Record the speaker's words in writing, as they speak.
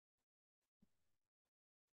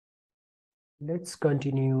Let's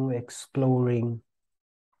continue exploring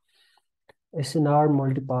SNR,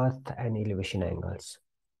 multipath, and elevation angles.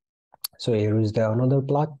 So here is the another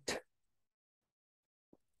plot,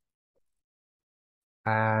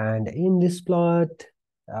 and in this plot,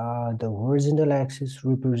 the horizontal axis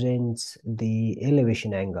represents the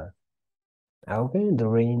elevation angle. Okay, the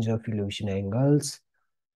range of elevation angles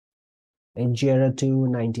is 0 to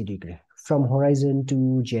 90 degree from horizon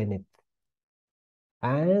to zenith.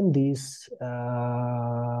 And this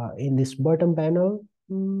in this bottom panel,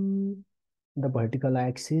 the vertical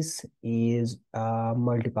axis is a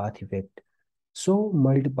multipath effect. So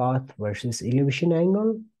multipath versus elevation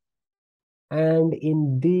angle. And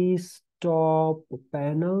in this top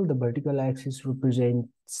panel, the vertical axis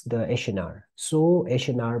represents the SNR. So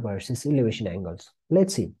SNR versus elevation angles.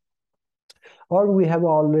 Let's see. Or we have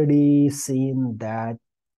already seen that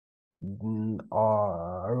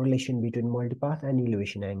relation between multipath and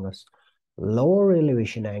elevation angles. Lower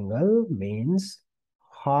elevation angle means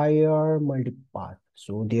higher multipath.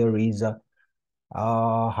 So there is a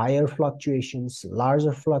higher fluctuations,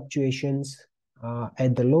 larger fluctuations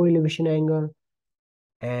at the low elevation angle,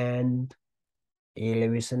 and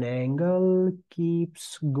elevation angle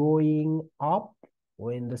keeps going up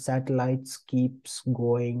when the satellites keeps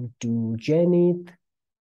going to zenith.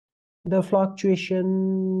 The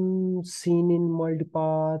fluctuation seen in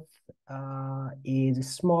multipath is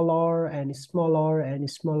smaller and smaller and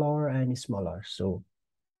smaller and smaller. So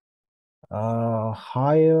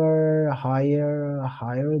higher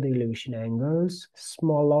the elevation angles,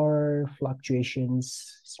 smaller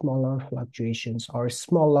fluctuations or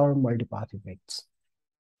smaller multipath effects.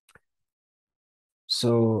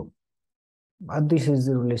 So this is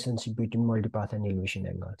the relationship between multipath and elevation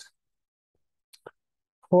angles.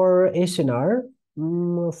 For SNR,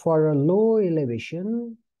 for a low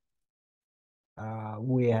elevation,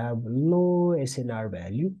 we have low SNR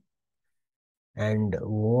value, and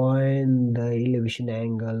when the elevation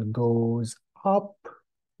angle goes up,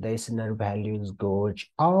 the SNR values goes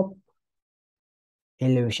up.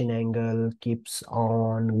 Elevation angle keeps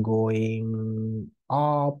on going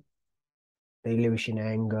up. The elevation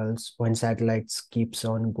angles when satellites keeps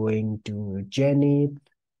on going to zenith,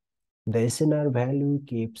 the SNR value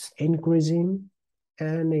keeps increasing,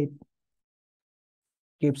 and it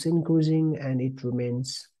keeps increasing and it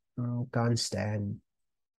remains constant.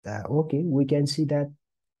 Okay, we can see that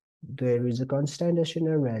there is a constant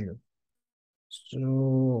SNR value. So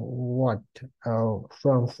what?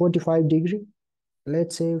 From 45 degree,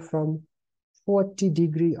 let's say from 40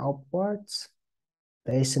 degree upwards,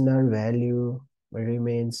 the SNR value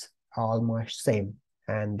remains almost same,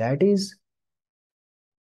 and that is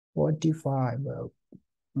 45,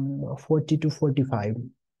 40 to 45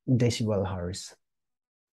 decibel hertz.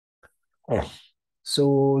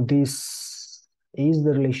 So this is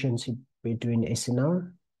the relationship between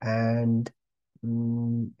SNR and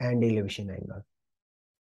elevation angle.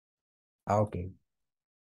 Okay,